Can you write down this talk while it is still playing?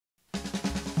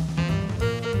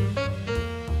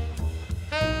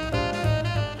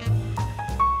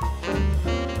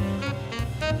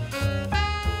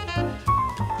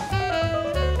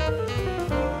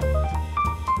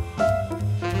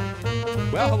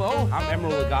Well, hello, I'm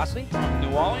Emeril from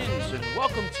New Orleans, and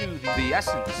welcome to the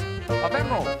Essence of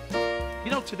Emeril.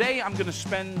 You know, today I'm going to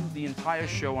spend the entire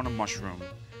show on a mushroom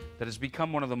that has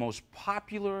become one of the most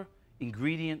popular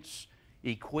ingredients,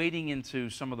 equating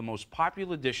into some of the most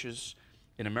popular dishes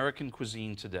in American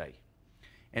cuisine today.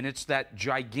 And it's that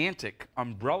gigantic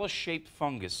umbrella-shaped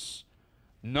fungus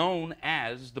known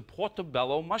as the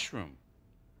Portobello mushroom.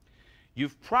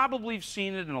 You've probably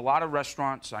seen it in a lot of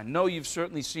restaurants. I know you've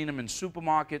certainly seen them in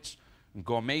supermarkets and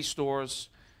gourmet stores.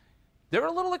 They're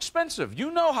a little expensive. You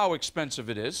know how expensive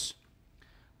it is.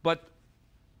 But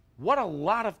what a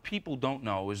lot of people don't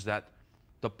know is that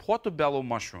the Portobello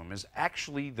mushroom is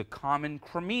actually the common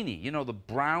cremini, you know, the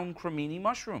brown cremini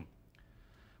mushroom,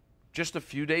 just a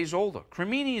few days older.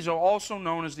 Creminis are also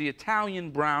known as the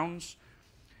Italian browns,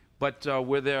 but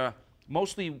where they're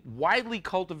mostly widely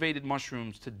cultivated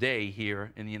mushrooms today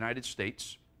here in the United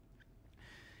States.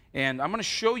 And I'm going to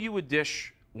show you a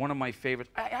dish, one of my favorites.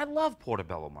 I love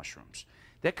Portobello mushrooms.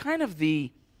 They're kind of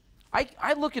the,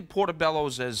 I look at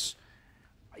Portobellos as,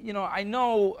 you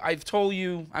know I've told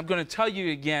you, I'm going to tell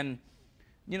you again,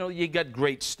 you know, you got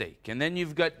great steak, and then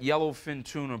you've got yellowfin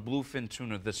tuna, bluefin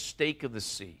tuna, the steak of the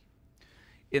sea.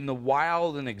 In the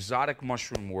wild and exotic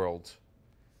mushroom world,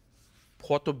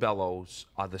 Portobellos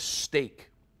are the steak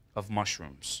of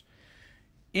mushrooms.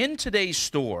 In today's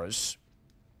stores,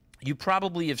 you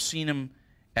probably have seen them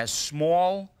as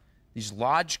small, these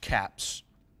large caps,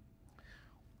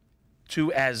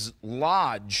 to as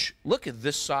large. Look at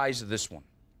this size of this one.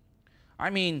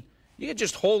 I mean, you can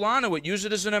just hold on to it, use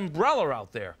it as an umbrella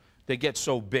out there. They get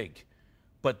so big.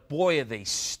 But boy, are they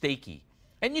steaky.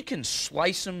 And you can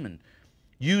slice them and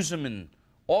use them in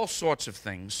all sorts of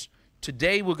things.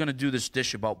 Today we're going to do this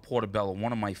dish about Portobello,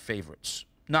 one of my favorites.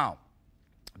 Now,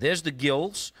 there's the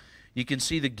gills. You can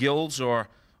see the gills are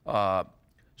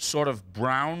sort of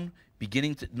brown,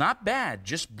 beginning to, not bad,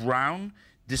 just brown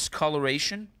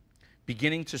discoloration,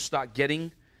 beginning to start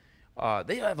getting,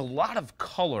 they have a lot of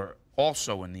color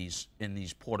also in these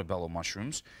Portobello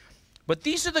mushrooms. But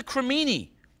these are the cremini.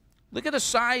 Look at the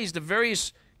size, the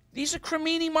various, these are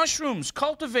cremini mushrooms,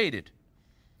 cultivated.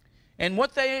 And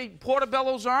what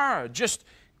Portobellos are, just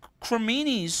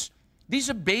creminis.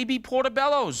 These are baby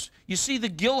Portobellos. You see, the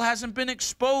gill hasn't been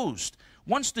exposed.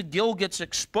 Once the gill gets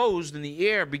exposed and the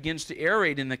air begins to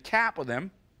aerate in the cap of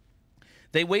them,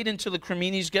 they wait until the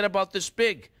creminis get about this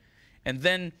big. And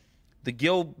then the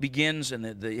gill begins, and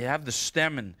they have the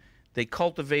stem, and they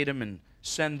cultivate them and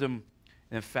send them, and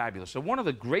they're fabulous. So one of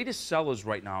the greatest sellers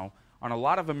right now on a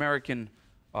lot of American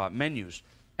menus.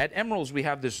 At Emeril's, we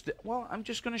have this, well, I'm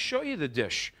just going to show you the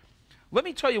dish. Let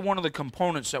me tell you one of the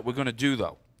components that we're going to do,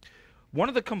 though. One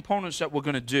of the components that we're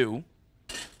going to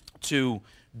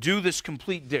do this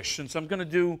complete dish, since I'm going to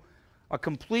do a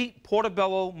complete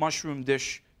Portobello mushroom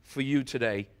dish for you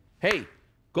today. Hey,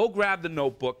 go grab the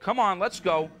notebook. Come on, let's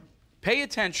go. Pay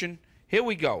attention. Here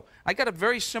we go. I got a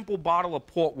very simple bottle of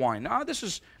port wine. Now, this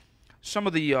is some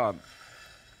of the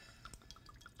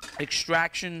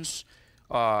extractions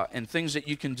and things that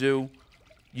you can do.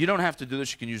 You don't have to do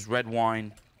this. You can use red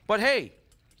wine. But hey,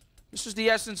 this is the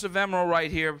essence of Emeril right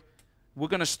here. We're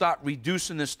going to start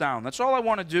reducing this down. That's all I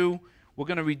want to do. We're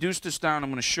going to reduce this down. I'm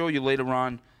going to show you later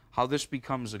on how this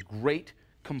becomes a great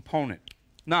component.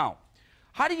 Now,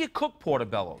 how do you cook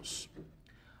Portobellos?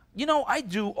 You know, I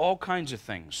do all kinds of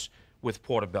things with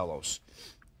Portobellos.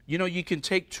 You know, you can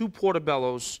take 2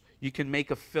 Portobellos, you can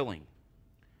make a filling.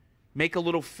 Make a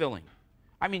little filling.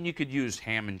 I mean, you could use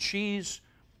ham and cheese,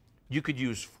 you could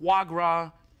use foie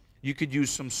gras, you could use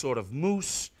some sort of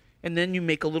mousse, and then you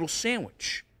make a little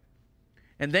sandwich.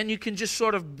 And then you can just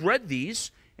sort of bread these,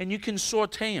 and you can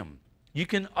saute them. You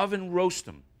can oven roast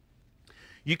them.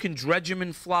 You can dredge them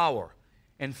in flour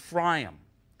and fry them.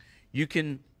 You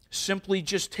can simply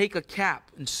just take a cap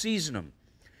and season them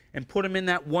and put them in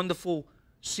that wonderful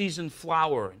seasoned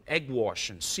flour and egg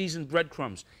wash and seasoned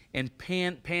breadcrumbs and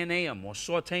pané them or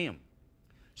saute them.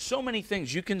 So many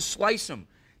things. You can slice them.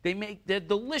 They're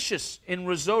delicious in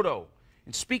risotto.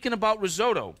 And speaking about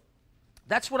risotto,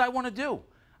 that's what I want to do.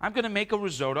 I'm going to make a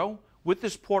risotto with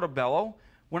this Portobello.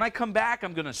 When I come back,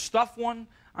 I'm going to stuff one.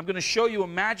 I'm going to show you a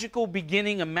magical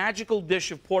beginning, a magical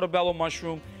dish of Portobello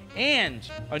mushroom, and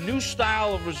a new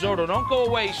style of risotto. Don't go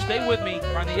away. Stay with me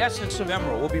on the Essence of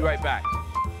Emeril. We'll be right back.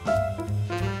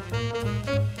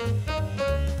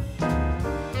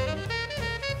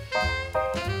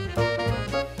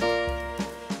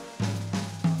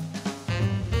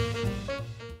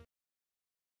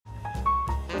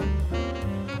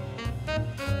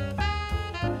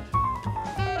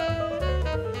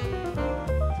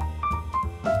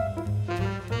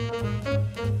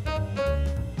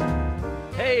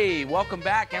 Hey, welcome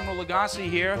back. Emeril Lagasse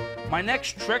here. My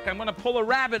next trick, I'm going to pull a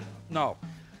rabbit. No.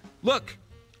 Look,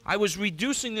 I was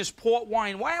reducing this port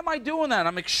wine. Why am I doing that?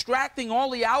 I'm extracting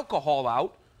all the alcohol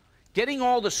out, getting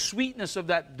all the sweetness of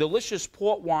that delicious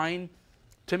port wine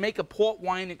to make a port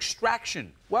wine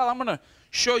extraction. Well, I'm going to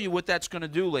show you what that's going to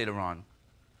do later on.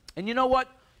 And you know what?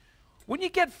 When you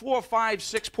get 4, 5,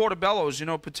 6 Portobellos, you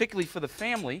know, particularly for the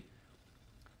family,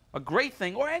 a great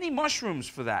thing, or any mushrooms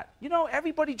for that. You know,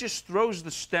 everybody just throws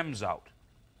the stems out.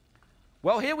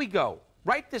 Well, here we go.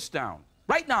 Write this down.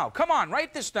 Right now. Come on,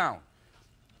 write this down.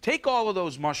 Take all of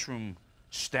those mushroom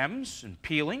stems and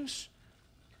peelings,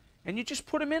 and you just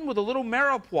put them in with a little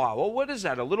mirepoix. Well, what is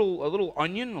that? A little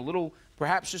onion, a little,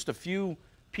 perhaps just a few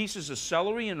pieces of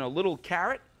celery and a little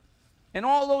carrot, and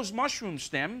all those mushroom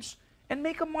stems, and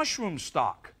make a mushroom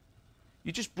stock.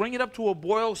 You just bring it up to a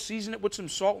boil, season it with some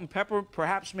salt and pepper,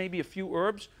 perhaps maybe a few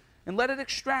herbs, and let it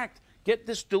extract. Get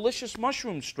this delicious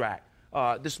mushroom stock.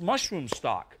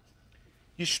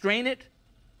 You strain it,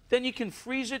 then you can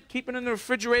freeze it, keep it in the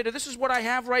refrigerator. This is what I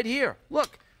have right here.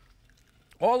 Look,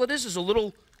 all it is a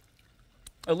little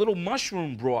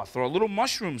mushroom broth or a little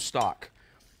mushroom stock.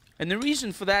 And the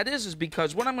reason for that is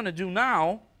because what I'm going to do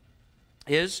now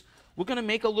is we're going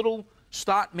to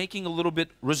start making a little bit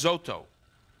risotto.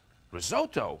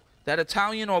 Risotto? That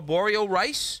Italian arborio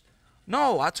rice?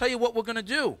 No, I'll tell you what we're going to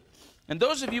do. And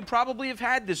those of you probably have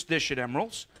had this dish at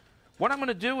Emeril's. What I'm going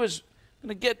to do is I'm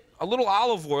going to get a little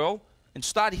olive oil and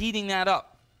start heating that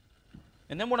up.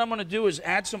 And then what I'm going to do is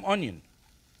add some onion.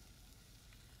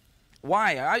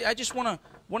 Why? I just want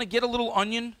to get a little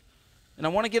onion, and I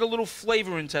want to get a little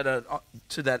flavor into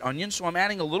to that onion. So I'm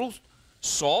adding a little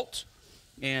salt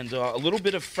and a little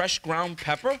bit of fresh ground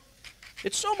pepper.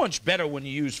 It's so much better when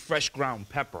you use fresh ground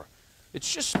pepper.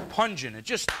 It's just pungent. It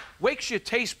just wakes your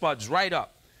taste buds right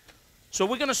up. So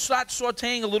we're going to start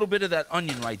sauteing a little bit of that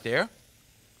onion right there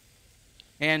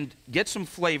and get some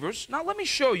flavors. Now let me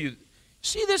show you.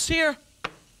 See this here?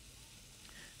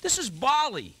 This is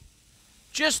barley.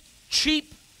 Just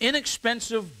cheap,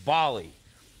 inexpensive barley.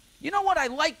 You know what? I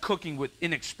like cooking with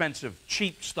inexpensive,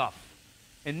 cheap stuff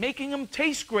and making them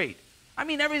taste great. I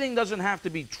mean, everything doesn't have to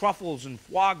be truffles and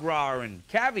foie gras and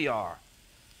caviar.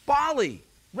 Barley,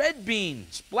 red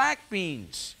beans, black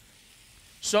beans.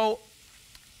 So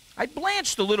I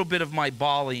blanched a little bit of my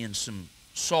barley in some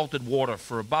salted water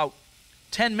for about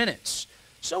 10 minutes.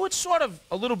 So it's sort of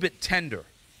a little bit tender.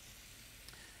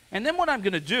 And then what I'm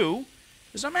going to do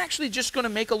is I'm actually just going to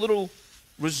make a little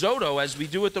risotto, as we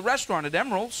do at the restaurant at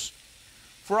Emeril's,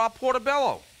 for our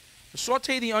Portobello. I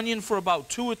saute the onion for about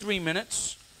 2 or 3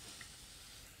 minutes.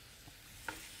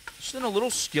 Just in a little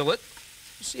skillet.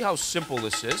 See how simple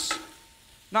this is.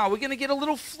 Now we're going to get a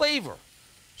little flavor.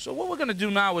 So what we're going to do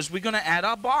now is we're going to add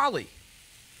our barley.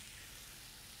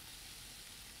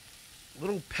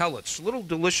 Little pellets, little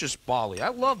delicious barley. I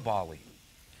love barley.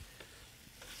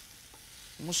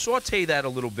 And we'll saute that a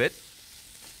little bit.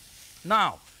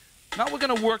 Now we're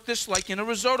going to work this like in a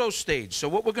risotto stage. So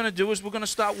what we're going to do is we're going to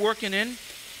start working in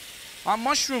our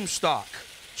mushroom stock.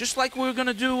 Just like we're going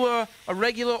to do a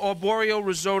regular arborio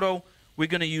risotto, we're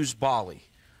going to use barley.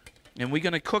 And we're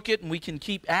going to cook it, and we can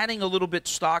keep adding a little bit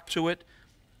stock to it.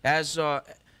 As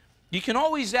you can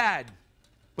always add,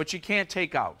 but you can't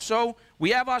take out. So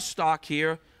we have our stock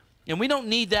here, and we don't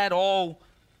need that all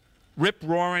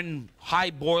rip-roaring,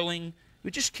 high-boiling.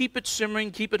 We just keep it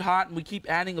simmering, keep it hot, and we keep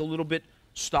adding a little bit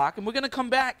stock. And we're going to come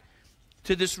back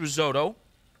to this risotto,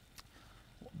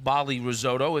 barley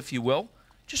risotto, if you will.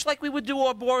 Just like we would do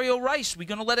arborio rice, we're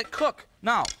going to let it cook.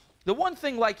 Now, the one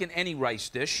thing like in any rice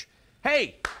dish,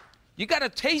 hey, you got to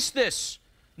taste this.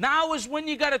 Now is when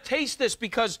you got to taste this,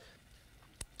 because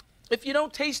if you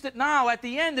don't taste it now, at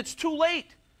the end, it's too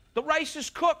late. The rice is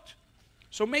cooked.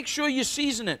 So make sure you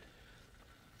season it.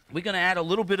 We're going to add a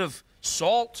little bit of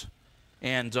salt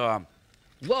and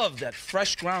love that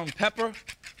fresh ground pepper.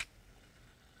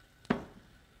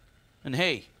 And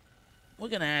hey, we're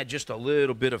going to add just a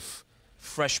little bit of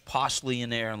fresh parsley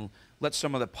in there and let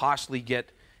some of the parsley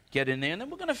get in there. And then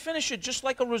we're going to finish it just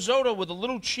like a risotto with a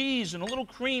little cheese and a little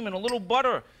cream and a little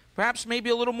butter, perhaps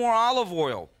maybe a little more olive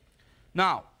oil.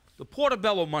 Now, the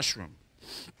Portobello mushroom.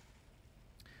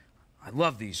 I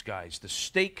love these guys, the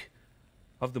steak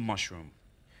of the mushroom.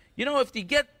 You know, if you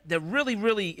get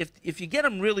if you get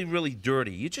them really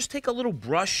dirty, you just take a little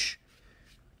brush.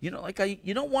 You know,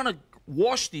 you don't want to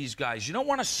wash these guys. You don't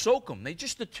want to soak them. They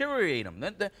just deteriorate them.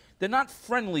 They're not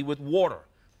friendly with water.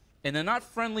 And they're not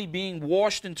friendly being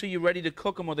washed until you're ready to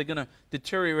cook them, or they're going to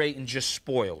deteriorate and just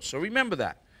spoil. So remember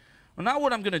that. Well, now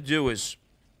what I'm going to do is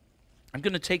I'm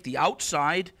going to take the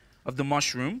outside of the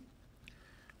mushroom,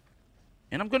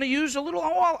 And I'm going to use a little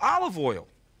olive oil.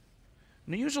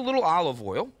 I'm going to use a little olive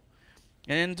oil.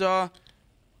 And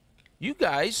you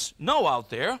guys know out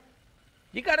there,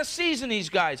 you got to season these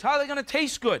guys. How are they going to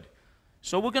taste good?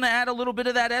 So we're going to add a little bit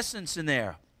of that essence in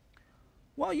there.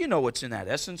 Well, you know what's in that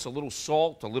essence. A little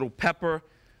salt, a little pepper,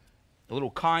 a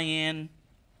little cayenne.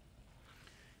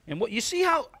 And what you see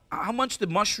how much the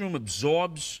mushroom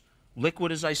absorbs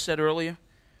liquid, as I said earlier?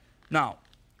 Now,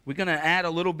 we're going to add a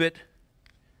little bit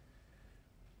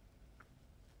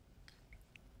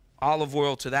olive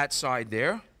oil to that side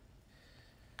there.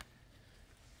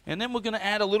 And then we're going to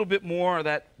add a little bit more of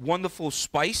that wonderful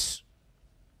spice.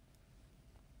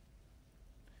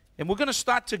 And we're going to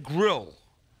start to grill.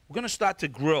 We're going to start to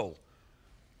grill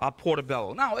our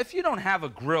portobello. Now, if you don't have a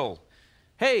grill,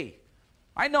 hey,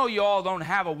 I know you all don't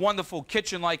have a wonderful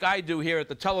kitchen like I do here at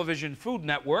the Television Food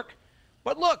Network,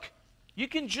 but look, you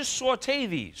can just saute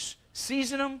these.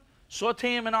 Season them,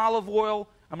 saute them in olive oil.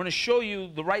 I'm going to show you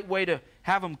the right way to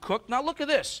have them cooked. Now, look at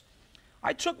this.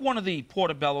 I took one of the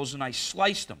portobellos and I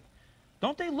sliced them.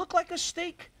 Don't they look like a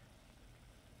steak?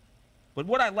 But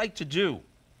what I like to do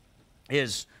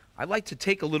is I like to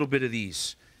take a little bit of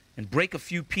these and break a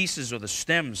few pieces of the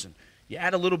stems, and you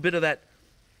add a little bit of that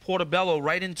portobello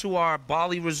right into our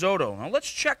barley risotto. Now let's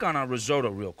check on our risotto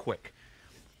real quick.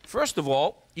 First of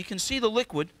all, you can see the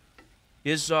liquid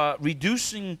is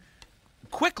reducing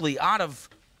quickly out of,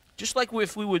 just like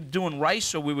if we were doing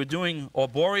rice or we were doing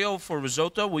arborio for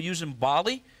risotto, we're using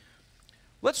barley.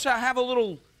 Let's have a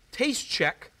little taste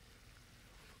check.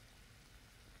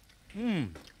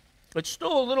 It's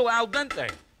still a little al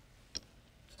dente.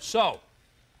 So,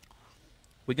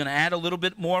 we're going to add a little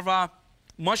bit more of our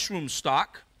mushroom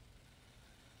stock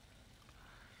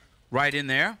right in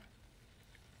there.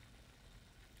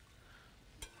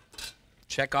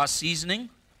 Check our seasoning.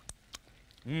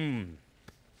 And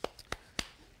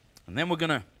then we're going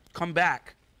to come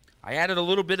back. I added a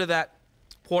little bit of that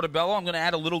portobello. I'm going to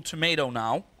add a little tomato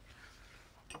now.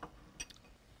 A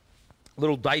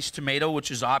little diced tomato, which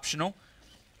is optional.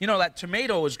 You know, that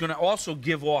tomato is going to also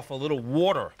give off a little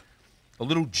water, a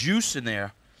little juice in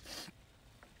there.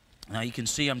 Now you can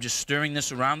see I'm just stirring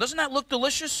this around. Doesn't that look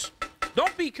delicious?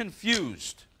 Don't be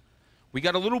confused. We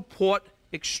got a little port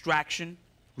extraction,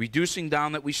 reducing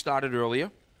down that we started earlier.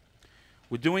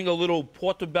 We're doing a little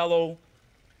Portobello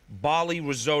barley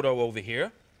risotto over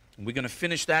here. And we're going to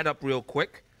finish that up real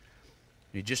quick.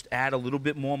 You just add a little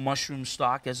bit more mushroom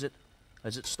stock as it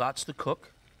starts to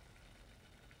cook.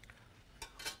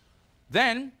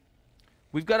 Then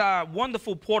we've got our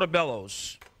wonderful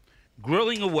portobellos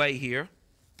grilling away here.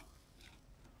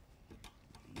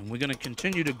 And we're going to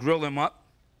continue to grill them up.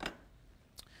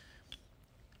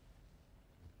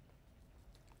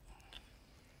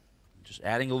 Just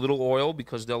adding a little oil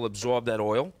because they'll absorb that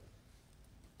oil.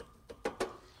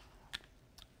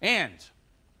 And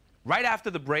right after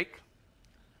the break,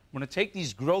 I'm going to take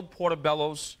these grilled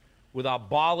portobellos with our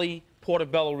barley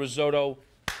portobello risotto,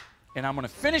 and I'm going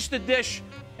to finish the dish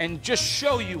and just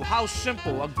show you how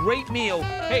simple, a great meal.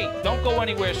 Hey, don't go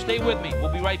anywhere. Stay with me.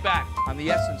 We'll be right back on The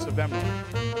Essence of Emeril.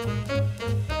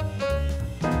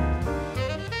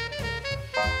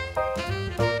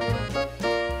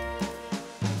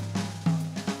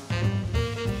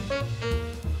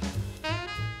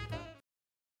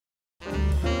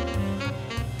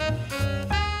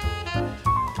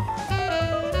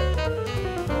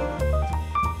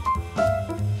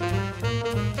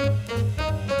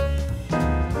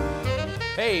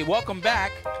 Hey, welcome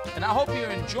back, and I hope you're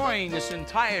enjoying this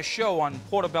entire show on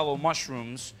portobello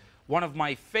mushrooms, one of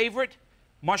my favorite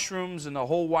mushrooms in the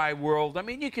whole wide world. I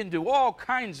mean, you can do all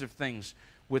kinds of things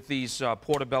with these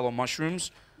portobello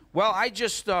mushrooms. Well, I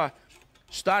just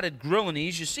started grilling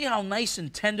these. You see how nice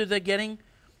and tender they're getting?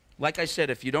 Like I said,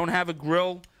 if you don't have a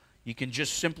grill, you can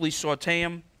just simply saute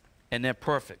them, and they're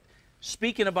perfect.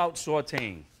 Speaking about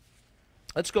sauteing,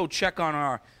 let's go check on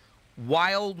our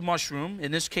wild mushroom,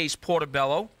 in this case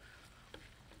portobello,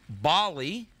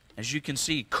 barley, as you can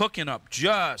see, cooking up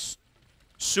just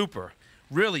super,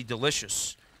 really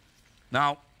delicious.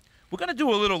 Now, we're going to do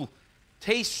a little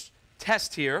taste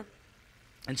test here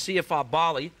and see if our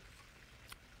barley,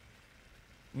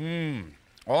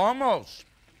 almost.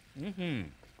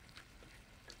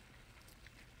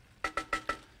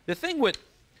 The thing with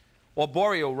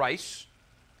arborio rice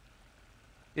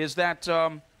is that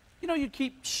you know, you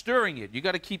keep stirring it. You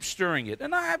got to keep stirring it.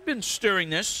 And I've been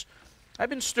stirring this. I've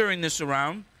been stirring this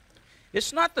around.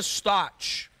 It's not the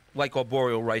starch like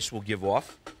arborio rice will give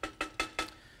off,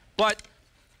 but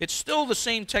it's still the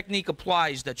same technique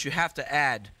applies that you have to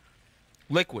add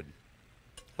liquid,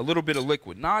 a little bit of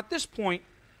liquid. Now, at this point,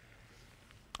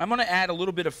 I'm going to add a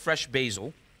little bit of fresh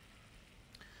basil.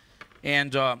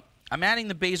 And I'm adding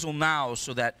the basil now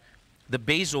so that the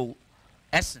basil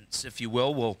essence, if you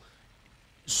will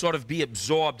sort of be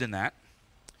absorbed in that.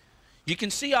 You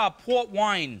can see our port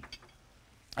wine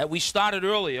that we started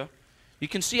earlier. You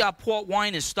can see our port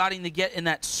wine is starting to get in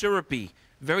that syrupy,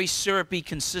 very syrupy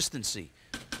consistency.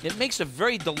 It makes a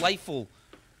very delightful,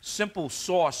 simple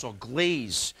sauce or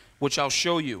glaze, which I'll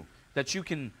show you, that you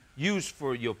can use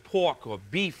for your pork or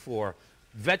beef or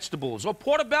vegetables, or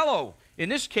portobello in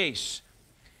this case.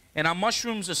 And our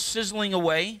mushrooms are sizzling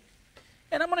away.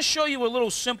 And I'm going to show you a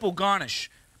little simple garnish.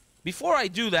 Before I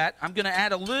do that, I'm going to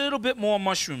add a little bit more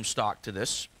mushroom stock to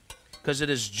this, because it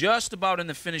is just about in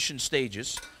the finishing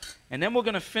stages. And then we're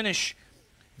going to finish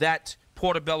that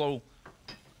portobello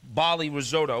barley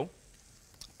risotto.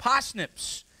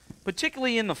 Parsnips,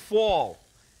 particularly in the fall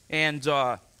and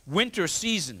winter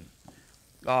season,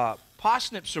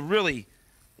 parsnips are really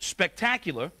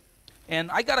spectacular. And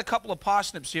I got a couple of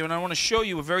parsnips here, and I want to show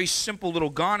you a very simple little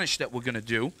garnish that we're going to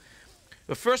do.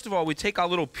 But first of all, we take our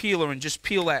little peeler and just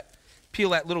peel that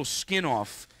little skin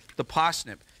off the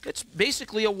parsnip. It's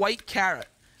basically a white carrot,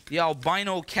 the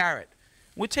albino carrot.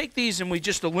 We take these and we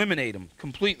just eliminate them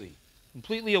completely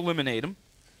eliminate them.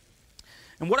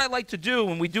 And what I like to do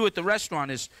when we do at the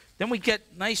restaurant is then we get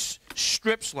nice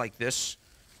strips like this,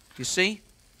 you see?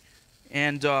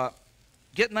 And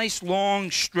get nice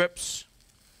long strips.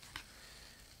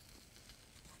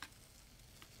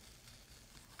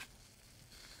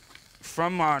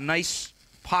 From our nice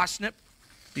parsnip.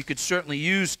 You could certainly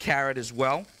use carrot as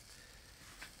well.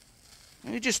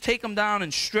 And you just take them down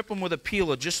and strip them with a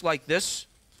peeler just like this.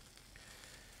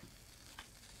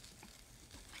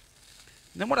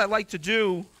 And then what I like to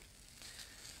do,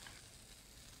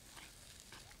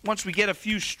 once we get a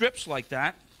few strips like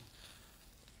that,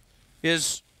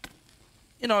 is,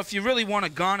 you know, if you really want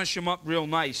to garnish them up real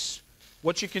nice,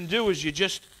 what you can do is you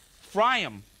just fry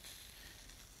them.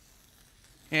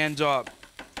 And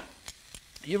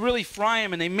you really fry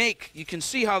them, and they make, you can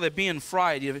see how they're being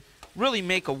fried. You really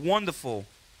make a wonderful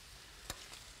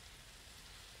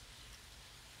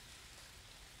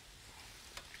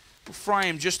fry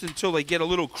them just until they get a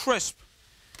little crisp.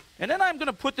 And then I'm going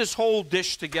to put this whole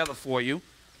dish together for you.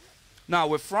 Now,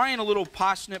 we're frying a little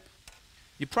parsnip.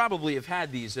 You probably have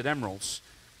had these at Emeril's.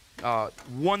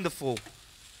 Wonderful,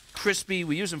 crispy.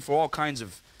 We use them for all kinds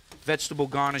of vegetable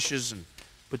garnishes, and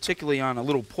particularly on a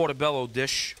little portobello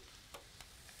dish.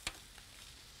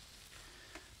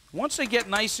 Once they get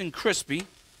nice and crispy,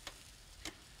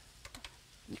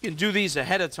 you can do these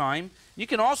ahead of time. You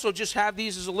can also just have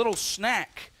these as a little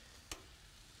snack.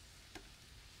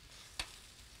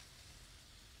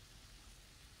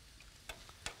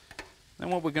 Then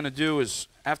what we're going to do is,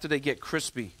 after they get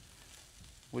crispy,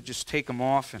 we'll just take them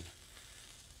off and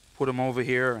put them over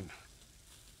here and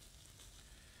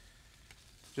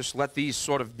just let these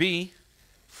sort of be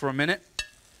for a minute.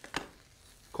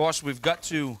 Of course, we've got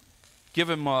to give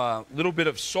them a little bit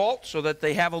of salt so that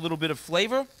they have a little bit of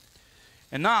flavor.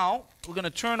 And now we're going to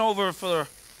turn over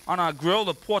on our grill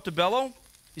the portobello.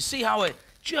 You see how it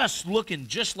just looking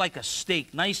just like a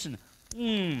steak, nice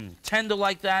and tender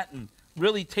like that, and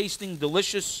really tasting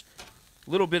delicious. A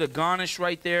little bit of garnish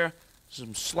right there,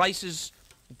 some slices.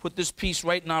 We'll put this piece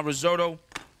right in our risotto.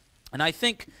 And I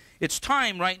think it's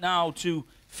time right now to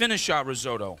finish our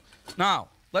risotto. Now,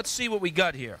 let's see what we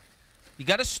got here. You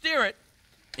got to stir it,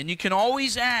 and you can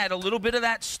always add a little bit of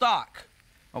that stock.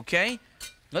 Okay?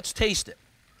 Let's taste it.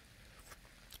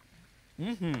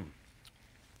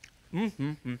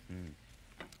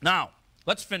 Now,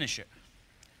 let's finish it.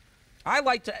 I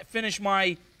like to finish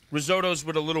my risottos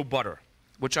with a little butter,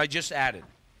 which I just added.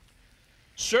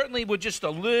 Certainly with just a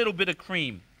little bit of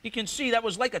cream. You can see that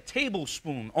was like a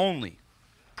tablespoon only.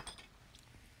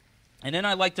 And then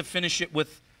I like to finish it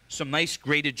with some nice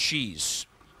grated cheese.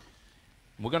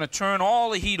 We're going to turn all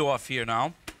the heat off here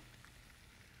now.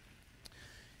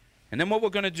 And then what we're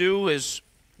going to do is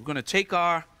we're going to take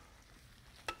our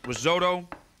risotto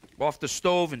off the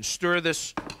stove and stir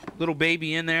this little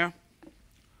baby in there.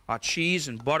 Our cheese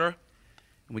and butter.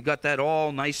 And we got that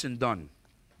all nice and done.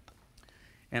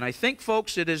 And I think,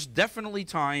 folks, it is definitely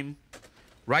time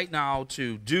right now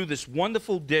to do this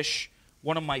wonderful dish,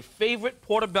 one of my favorite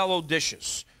portobello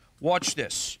dishes. Watch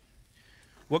this.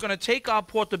 We're going to take our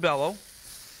portobello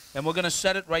and we're going to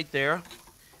set it right there.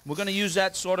 We're going to use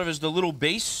that sort of as the little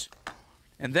base.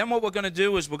 And then what we're going to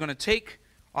do is we're going to take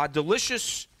our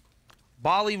delicious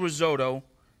barley risotto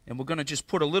and we're going to just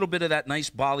put a little bit of that nice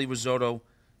barley risotto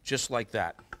just like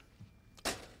that.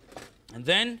 And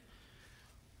then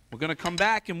we're going to come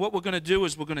back, and what we're going to do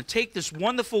is we're going to take this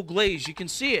wonderful glaze. You can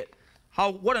see it.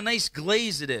 what a nice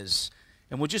glaze it is.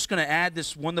 And we're just going to add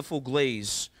this wonderful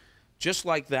glaze, just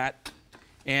like that.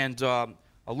 And a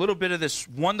little bit of this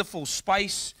wonderful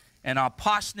spice and our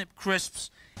parsnip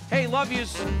crisps. Hey, love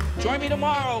yous. Join me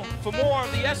tomorrow for more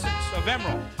of the essence of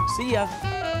Emeril. See ya.